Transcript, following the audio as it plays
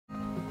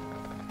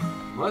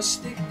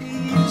Must take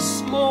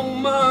these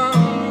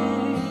moments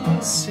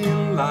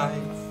in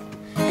life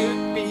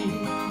could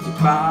be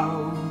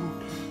about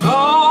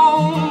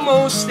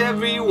almost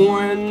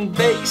everyone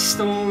based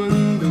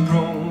on the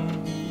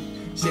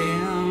wrongs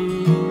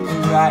and the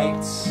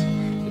rights.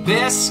 The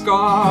best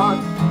God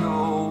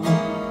knows.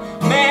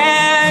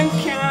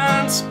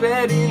 Mankind's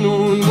betting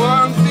on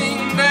one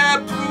thing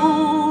that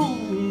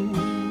proves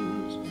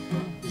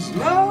there's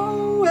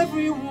no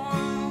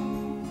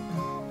everyone,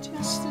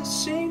 just a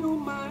single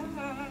mind.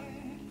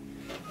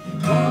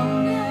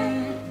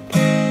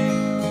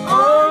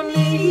 All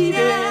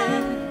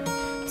needed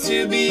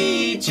to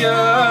be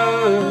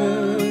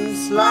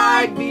just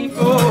like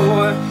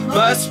before.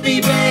 Must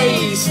be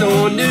based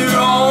on the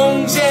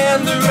wrongs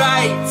and the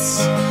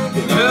rights.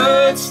 It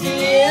hurts the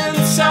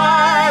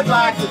inside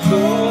like a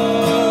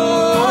thorn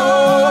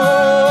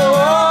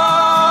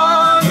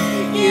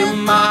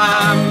in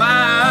my mind.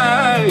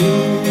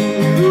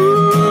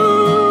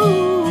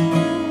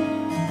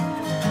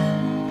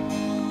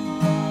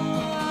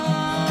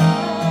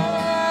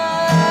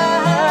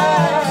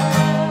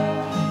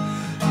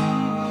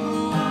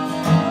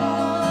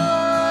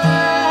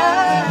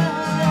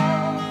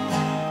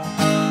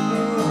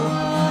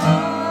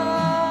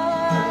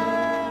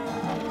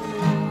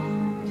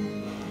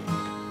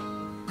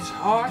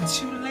 Hard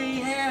to lay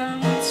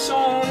hands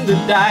on the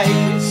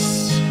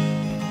dice.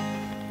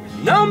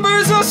 When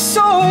numbers are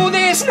so,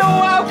 there's no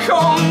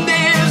outcome,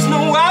 there's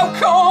no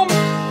outcome.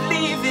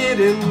 Leave it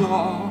in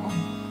law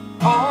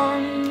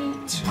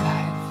on to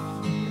life.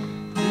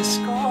 This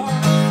scar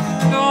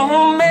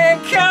on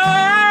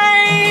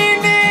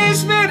mankind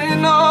is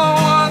betting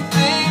on one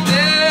thing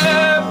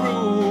that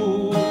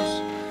rules.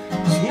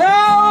 There's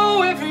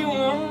no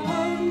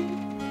everyone,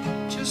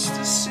 just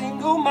a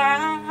single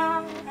mind.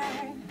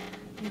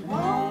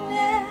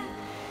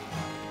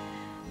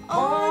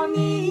 All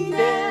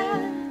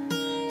needed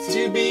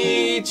to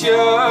be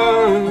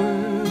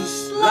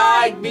just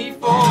like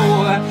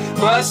before.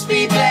 Must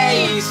be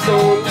based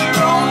on the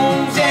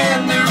wrongs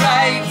and the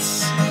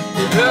rights.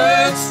 It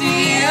hurts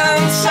the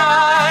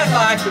inside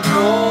like a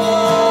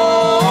thorn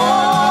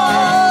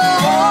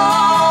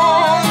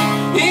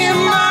in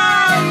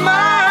my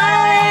mind.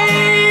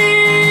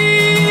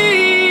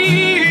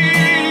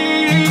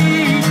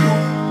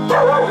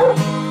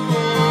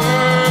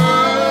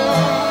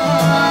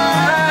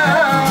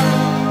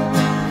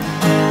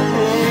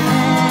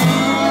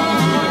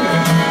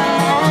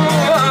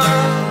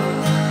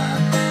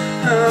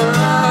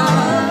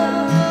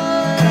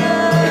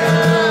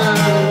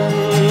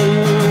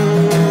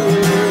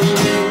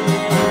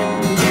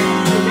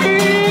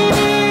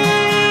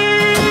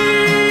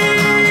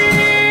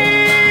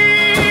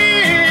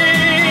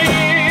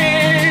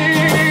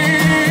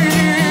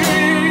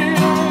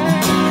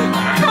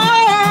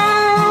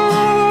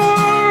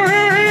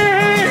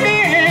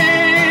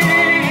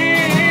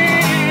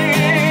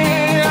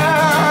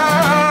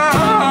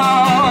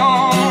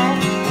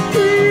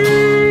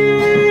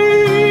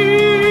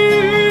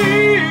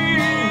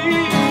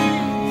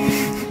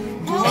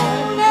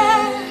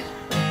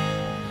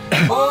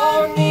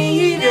 All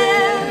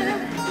needed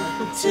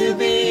to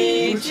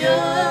be just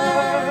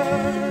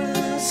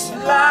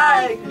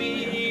like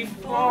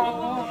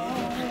before.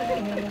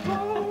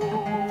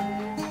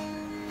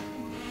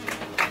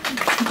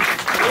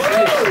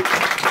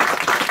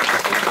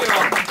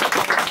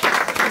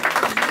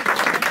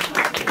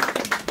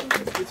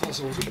 Dit was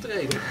onze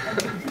optreden.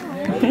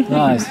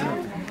 Nice.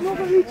 Nog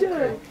een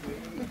liedje.